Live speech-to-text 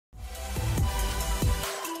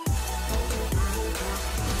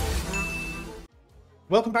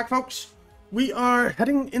Welcome back, folks. We are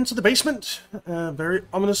heading into the basement. A very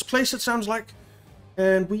ominous place, it sounds like.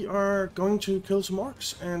 And we are going to kill some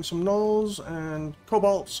orcs and some gnolls and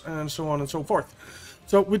kobolds and so on and so forth.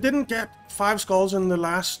 So we didn't get 5 skulls in the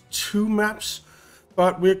last 2 maps,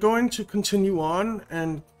 but we're going to continue on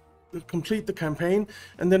and complete the campaign,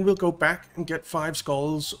 and then we'll go back and get 5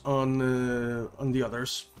 skulls on the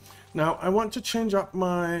others. Now I want to change up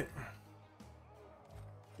my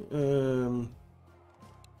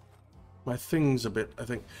my things a bit. I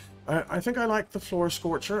think I like the floor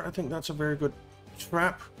scorcher. I think that's a very good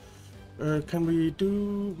trap. We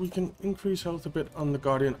can increase health a bit on the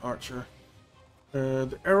guardian archer.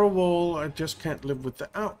 The arrow wall I just can't live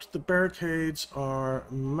without. The barricades are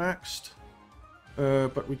maxed,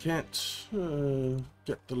 but we can't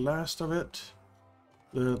get the last of it.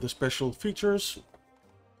 The special features.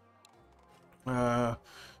 The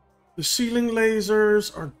ceiling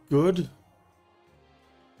lasers are good.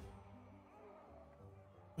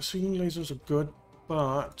 The ceiling lasers are good,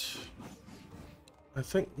 but I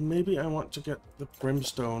think maybe I want to get the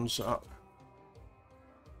brimstones up.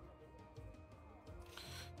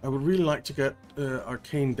 I would really like to get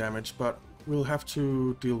arcane damage, but we'll have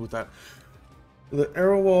to deal with that. The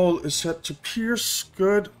arrow wall is set to pierce.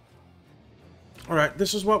 Good. Alright,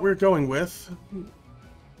 this is what we're going with.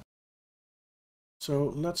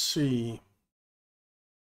 So let's see.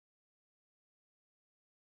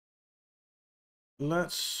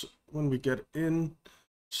 Let's, when we get in,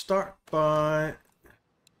 start by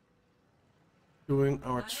doing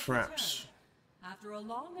our traps. After a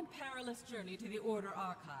long and perilous journey to the Order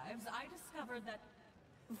archives, I discovered that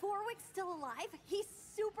Vorwick's still alive? He's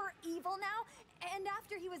super evil now? And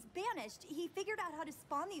after he was banished, he figured out how to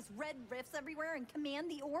spawn these red rifts everywhere and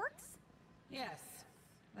command the orcs? yes,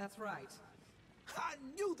 that's right. I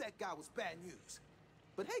knew that guy was bad news.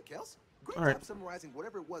 But hey, Kels, great All right. job summarizing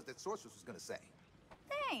whatever it was that Sorceress was going to say.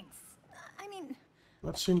 Thanks. I mean,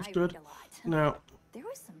 That seems I good. read a lot. Now, There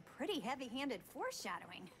was some pretty heavy-handed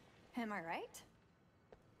foreshadowing. Am I right?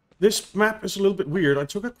 this map is a little bit weird. I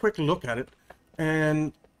took a quick look at it,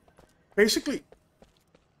 and basically,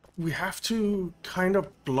 we have to kind of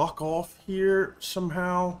block off here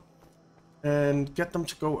somehow and get them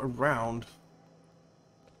to go around.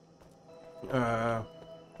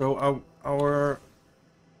 So our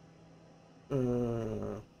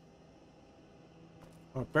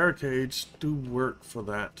barricades do work for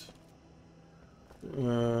that.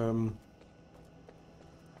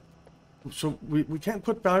 So we can't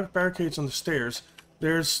put barricades on the stairs.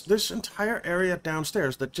 There's this entire area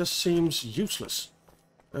downstairs that just seems useless.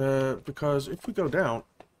 Because if we go down,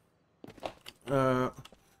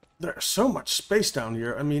 there's so much space down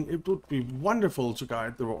here. I mean, it would be wonderful to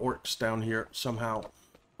guide the orcs down here somehow.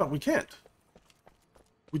 But we can't.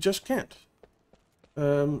 We just can't.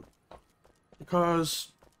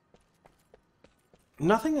 Because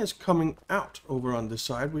nothing is coming out over on this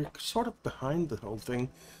side. We're sort of behind the whole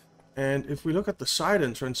thing. And if we look at the side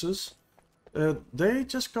entrances, they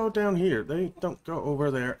just go down here. They don't go over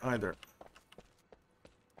there either.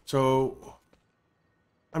 So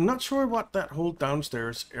I'm not sure what that whole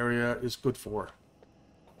downstairs area is good for.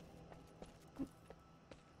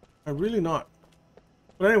 I'm really not.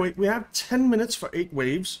 But anyway, we have 10 minutes for 8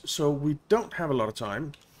 waves, so we don't have a lot of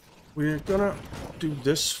time. We're gonna do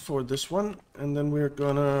this for this one, and then we're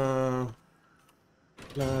gonna...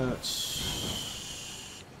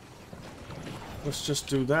 Let's just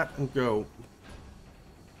do that and go.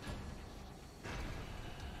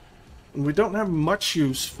 And we don't have much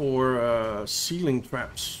use for ceiling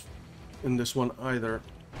traps in this one either.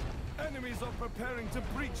 Enemies are preparing to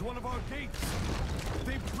breach one of our gates.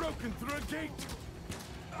 They've broken through a gate.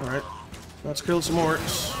 Alright, let's kill some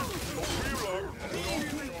orcs.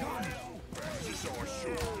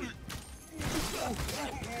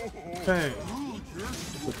 Okay,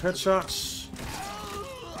 with headshots.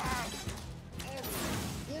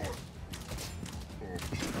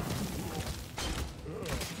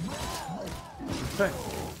 Okay.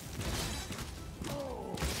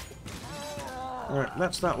 Alright,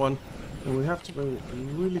 that's that one. And we have to be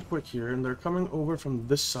really quick here, and they're coming over from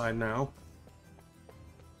this side now.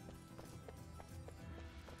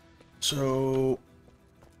 So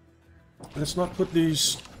let's not put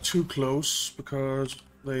these too close because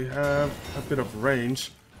they have a bit of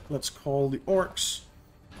range. Let's call the orcs.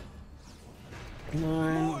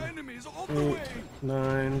 9, 8,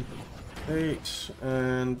 9, 8,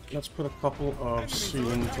 and let's put a couple of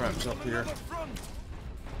ceiling traps up here.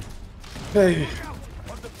 Okay.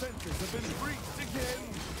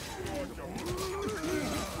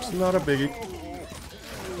 It's not a biggie.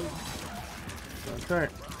 Okay.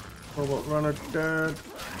 Cobalt runner dead.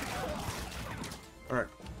 Alright.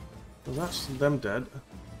 Well, that's them dead.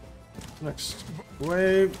 Next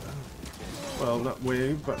wave. Well, not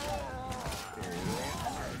wave, but...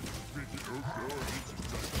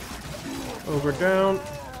 Ogre down.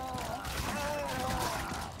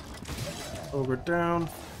 Ogre down.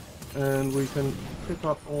 And we can pick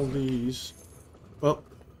up all these. Well,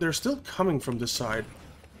 they're still coming from this side.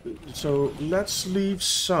 So let's leave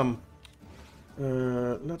some.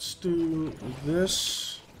 Let's do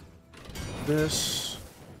this. This.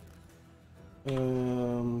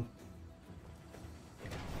 9,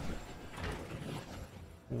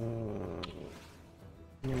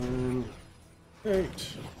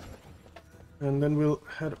 8. And then we'll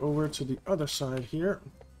head over to the other side here.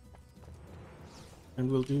 And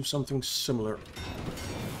we'll do something similar.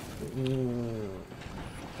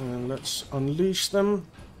 And let's unleash them.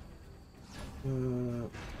 9,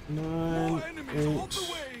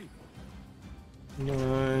 8,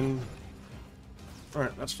 9.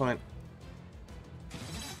 Alright, that's fine.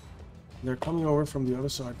 They're coming over from the other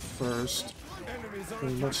side first. So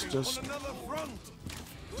let's just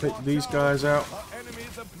take these guys out.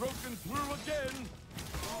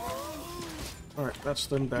 Alright, that's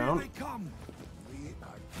them down.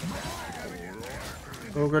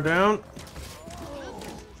 Ogre down.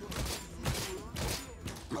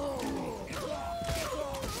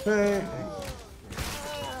 Okay.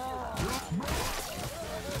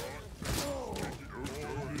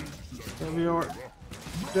 Heavy orc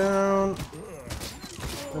down.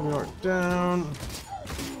 Heavy orc down.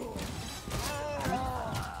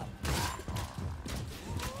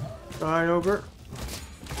 Die ogre.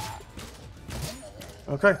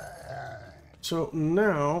 Okay. So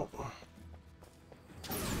now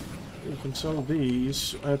we can sell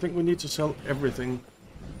these. I think we need to sell everything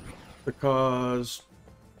because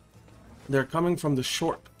they're coming from the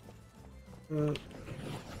short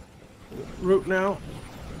route now.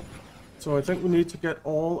 So I think we need to get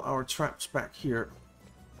all our traps back here.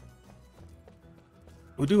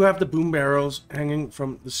 We do have the boom barrels hanging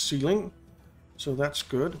from the ceiling, so that's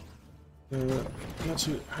good. Let's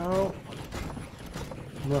see, how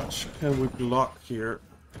much can we block here?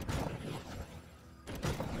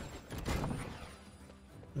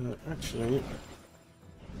 Actually,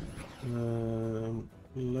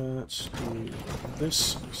 let's do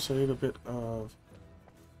this, save a bit of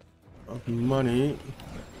money.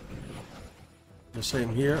 The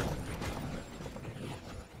same here.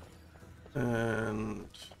 And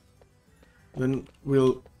then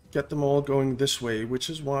we'll get them all going this way, which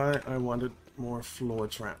is why I wanted more floor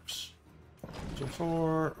traps. So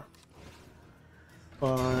 4,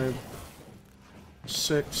 5,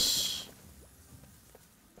 6,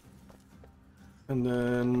 and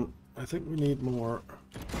then I think we need more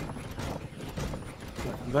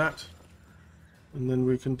like that, and then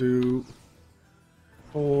we can do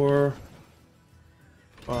 4,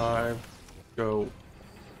 5, go.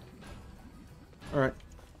 Alright,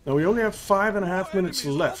 now we only have 5.5 minutes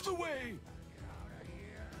left.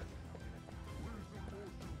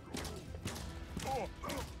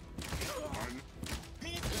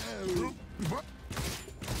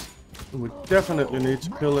 We definitely need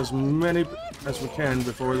to kill as many as we can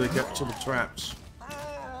before they get to the traps.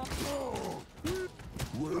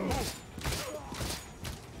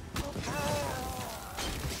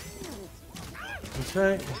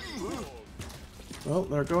 Okay. Well,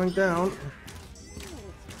 they're going down.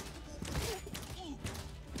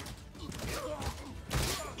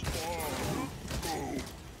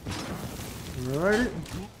 Alrighty.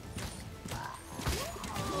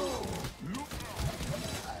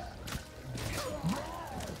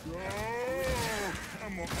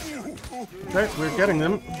 Okay, we're getting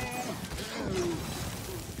them.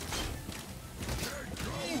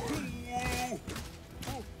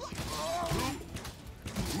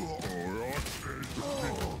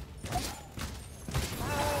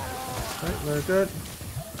 Okay, very good.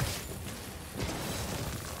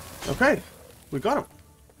 Okay, we got him.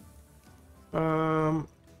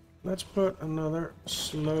 Let's put another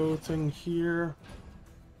slow thing here.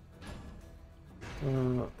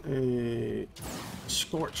 A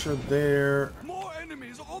scorcher there. More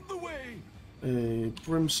enemies on the way. A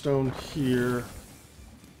brimstone here.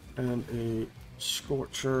 And a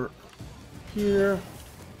scorcher here.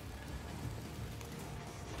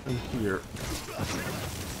 And here.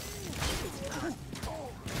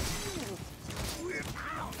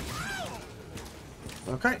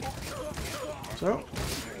 Okay. So,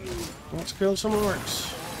 let's kill some orcs.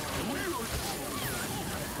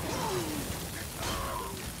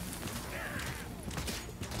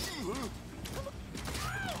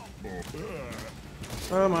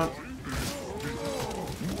 Come on.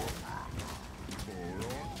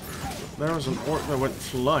 there was an orc that went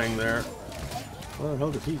flying there. Where the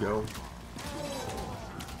hell did he go?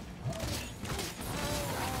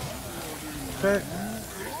 Okay.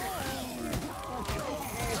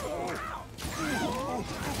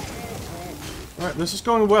 Alright, this is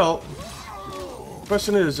going well. The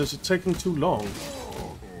question is it taking too long?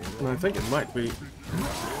 And I think it might be.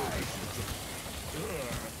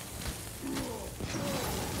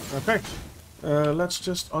 Okay. Let's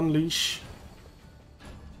just unleash.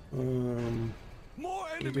 More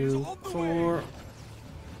We enemies do on the 4, way.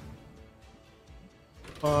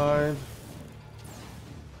 5,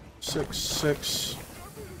 6, 6.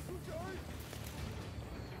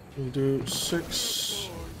 We do 6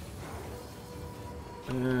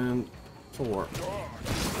 and 4.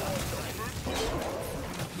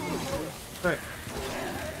 Okay.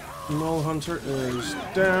 Null Hunter is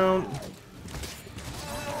down.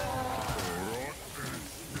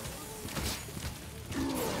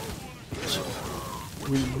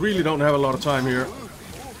 We really don't have a lot of time here.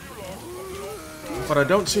 But I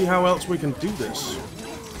don't see how else we can do this.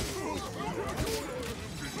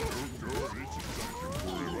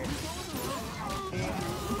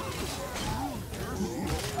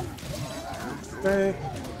 Okay.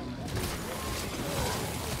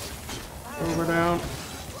 Over down.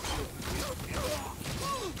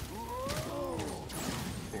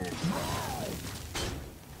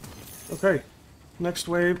 Okay. Next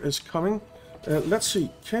wave is coming. Let's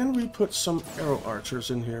see. Can we put some arrow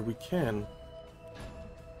archers in here? We can.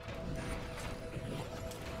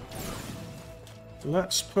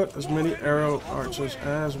 Let's put as many arrow archers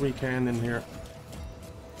as we can in here.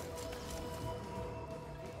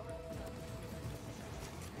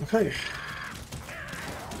 Okay.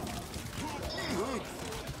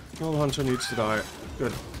 Null Hunter needs to die.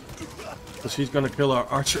 Good. Because he's going to kill our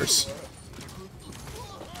archers.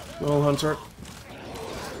 Null Hunter.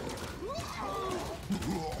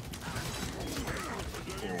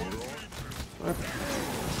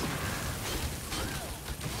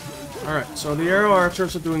 Alright, so the arrow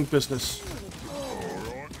archers are doing business.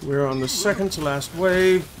 We're on the second to last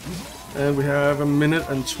wave, and we have 1 minute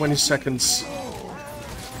and 20 seconds.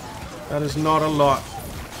 That is not a lot.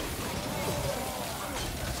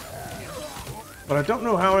 But I don't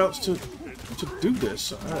know how else to do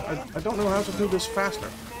this. I don't know how to do this faster.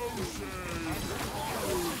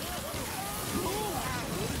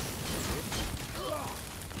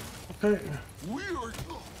 Okay.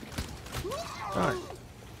 Alright.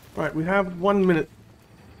 Right, we have 1 minute.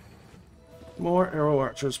 More arrow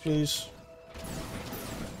archers, please.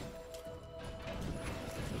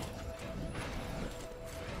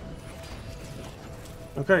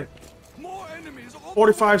 Okay.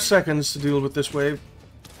 45 seconds to deal with this wave.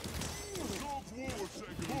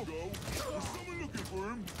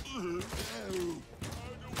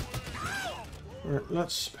 Alright,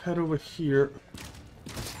 let's head over here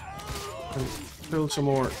and build some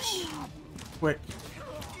orcs. Quick.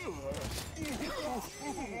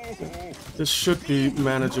 This should be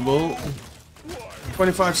manageable.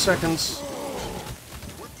 25 seconds.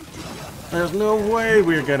 There's no way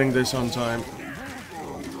we're getting this on time.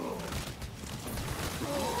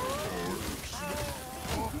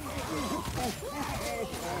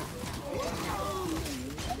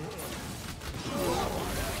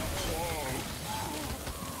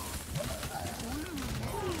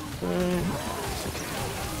 Okay.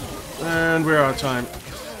 And we're out of time.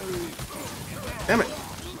 Damn it.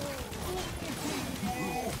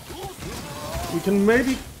 We can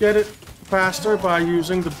maybe get it faster by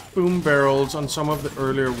using the boom barrels on some of the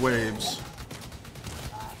earlier waves.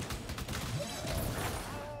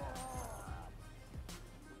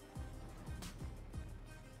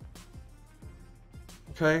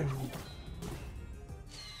 Okay.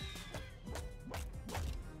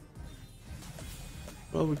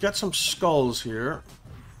 Well, we got some skulls here.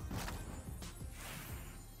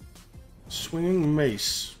 Swinging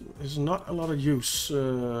mace is not a lot of use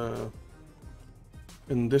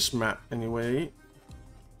in this map anyway.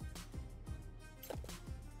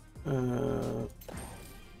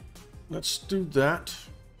 Let's do that.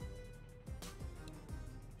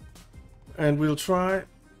 And we'll try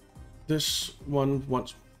this one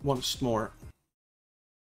once more.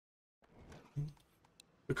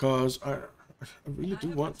 Because I really do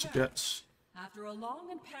want to get... After a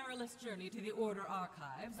long and perilous journey to the Order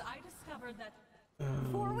archives, I discovered that...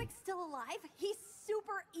 Warwick's still alive? He's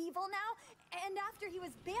super evil now? And after he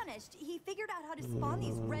was banished, he figured out how to spawn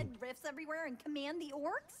these red rifts everywhere and command the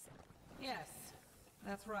orcs? Yes,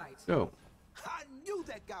 that's right. Go. I knew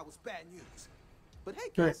that guy was bad news. But hey,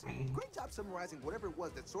 Okay. Kelsey, great job summarizing whatever it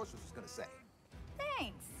was that Sorceress was going to say.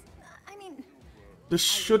 Thanks. I mean, This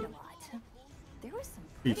I should... read a lot. There was some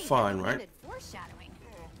be pretty fine, right? heavy-handed foreshadowing.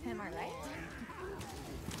 Am I right?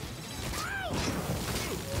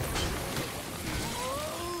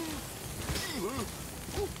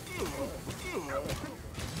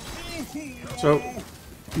 So,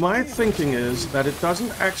 my thinking is that it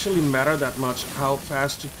doesn't actually matter that much how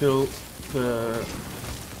fast you kill the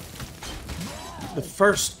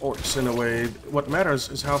first orcs in a way. What matters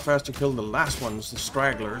is how fast you kill the last ones, the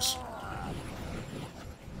stragglers.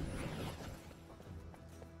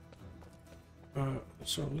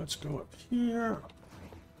 So let's go up here,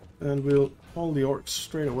 and we'll pull the orcs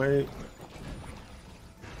straight away.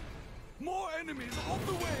 More enemies on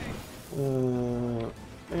the way.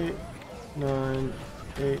 8, 9,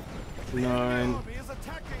 8, 9, Army is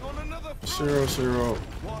attacking on another 0, 0.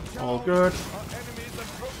 Watch All out. good. Our enemies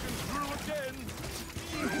have broken through again.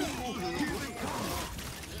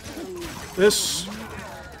 This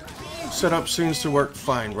setup seems to work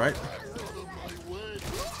fine, right?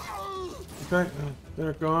 Okay,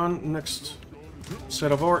 they're gone. Next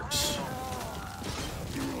set of orcs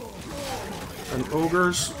and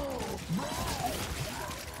ogres.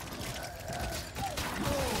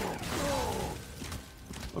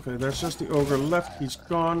 Okay, there's just the ogre left. He's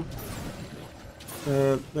gone.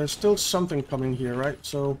 There's still something coming here, right?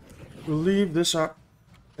 So we'll leave this up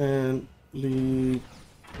and leave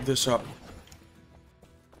this up.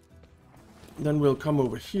 Then we'll come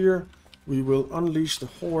over here. We will unleash the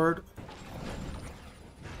horde.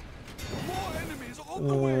 More enemies on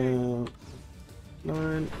the way.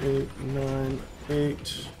 9, 8, 9,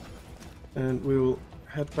 8. And we will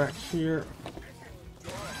head back here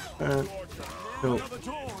and kill. Another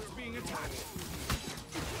door is being attacked.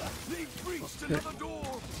 They've breached another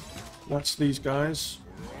door. That's these guys.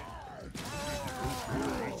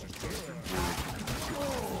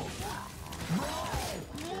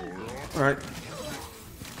 Alright.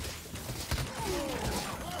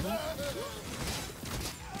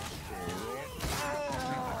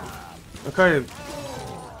 Okay.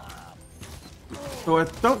 So I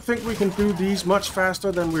don't think we can do these much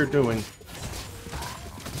faster than we're doing.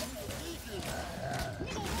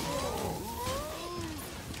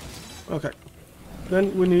 Okay.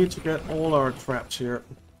 Then we need to get all our traps here.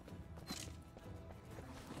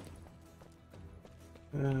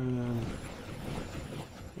 And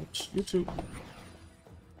oops, you two.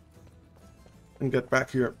 And get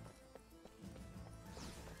back here.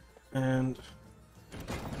 And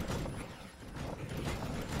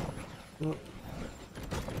 1,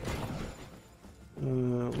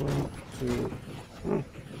 2,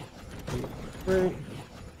 3.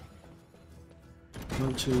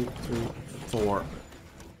 1, 2, 3, 4.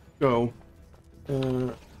 Go.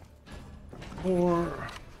 4.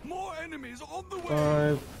 More enemies on the way.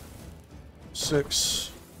 5,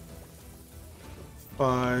 6,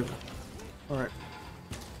 5. All right.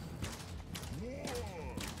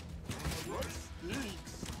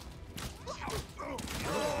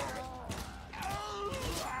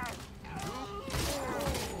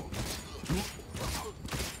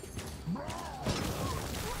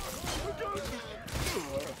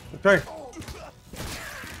 Okay.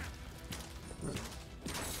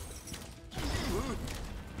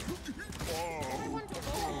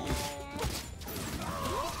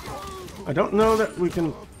 I don't know that we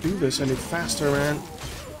can do this any faster, man.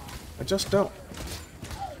 I just don't.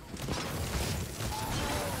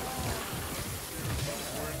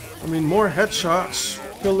 I mean, more headshots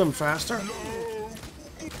kill them faster.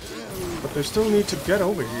 But they still need to get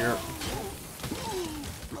over here.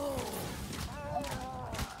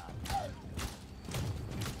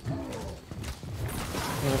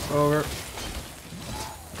 Over.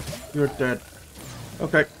 You're dead.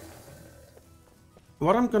 Okay.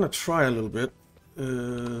 What I'm gonna try a little bit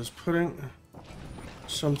is putting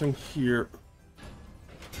something here.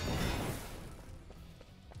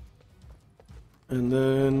 And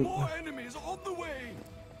then More enemies on the way.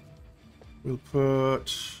 we'll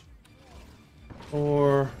put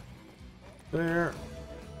 4 there.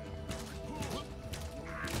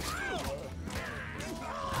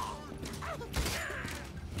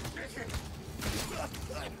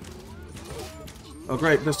 Oh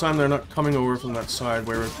great, this time they're not coming over from that side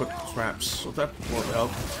where we put traps, so that won't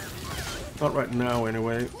help. Not right now,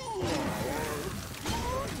 anyway.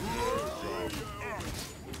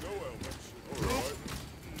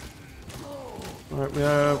 Alright, we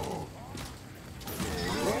have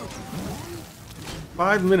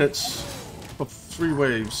 5 minutes of 3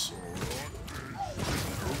 waves.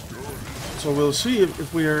 So we'll see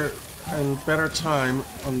if we are in better time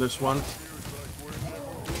on this one.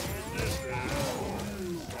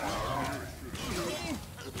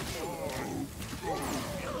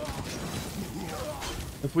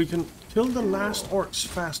 If we can kill the last orcs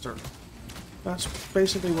faster. That's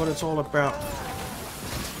basically what it's all about.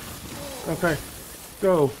 Okay,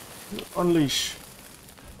 go. Unleash.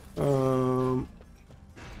 Let's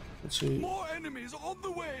see. More enemies on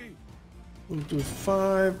the way. We'll do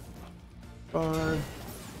 5, 5,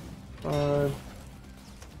 5.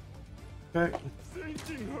 Okay.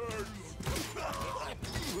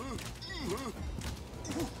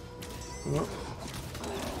 Oh.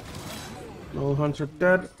 No hunter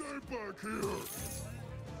dead.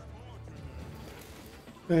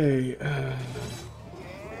 Hey,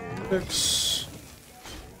 6,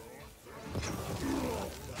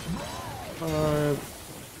 5,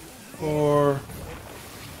 4.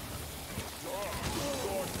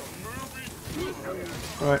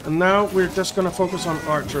 Alright, and now we're just gonna focus on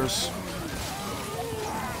archers.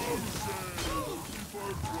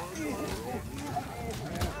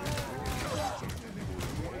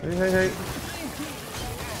 Hey, hey, hey.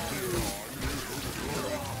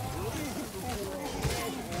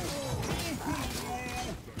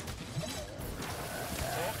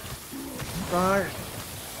 Die.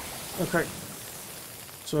 Okay.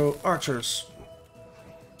 So, archers.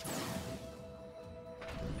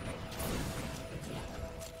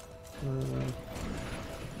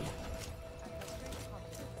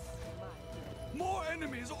 More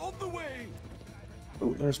enemies on the way.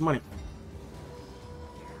 Oh, there's money.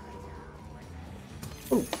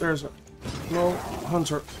 Oh, there's a no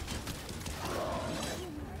hunter.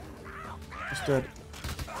 He's dead.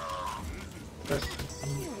 Okay.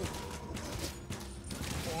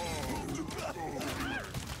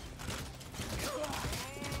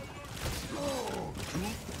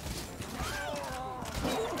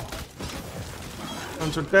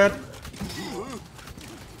 Hunter dead.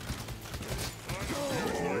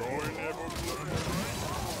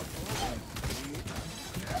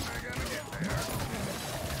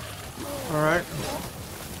 Alright.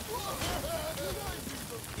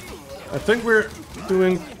 I think we're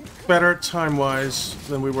doing better time-wise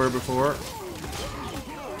than we were before.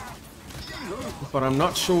 But I'm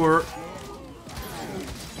not sure.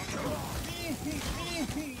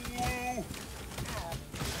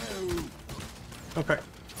 Okay.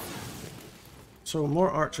 So, more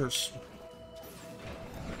archers.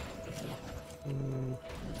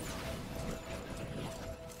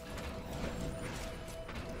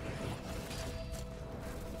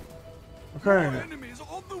 Okay. Enemies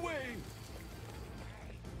on the way.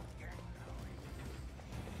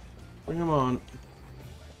 Bring him on.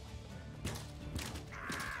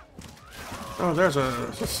 Oh, there's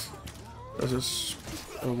a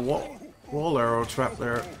wall arrow trap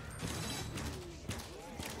there.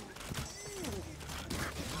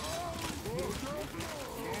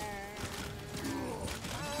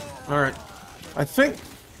 All right, I think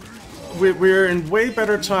we're in way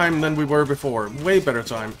better time than we were before. Way better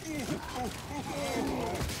time.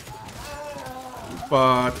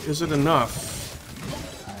 But is it enough?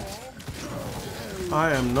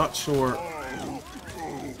 I am not sure.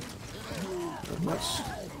 Let's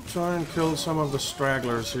try and kill some of the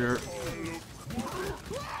stragglers here.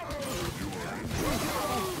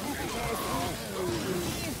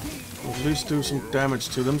 At least do some damage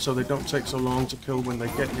to them so they don't take so long to kill when they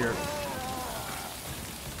get here.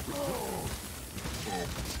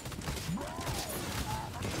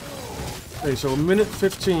 Okay, so a minute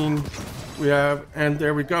 15 we have, and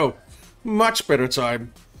there we go. Much better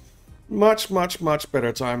time. Much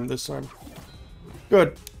better time this time.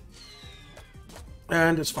 Good.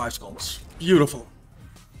 And it's 5 skulls. Beautiful.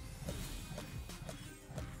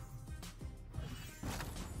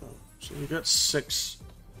 So you get 6.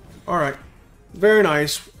 Alright. Very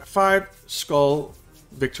nice. 5 skull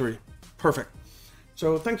victory. Perfect.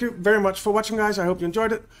 So thank you very much for watching, guys. I hope you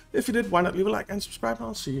enjoyed it. If you did, why not leave a like and subscribe, and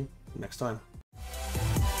I'll see you next time.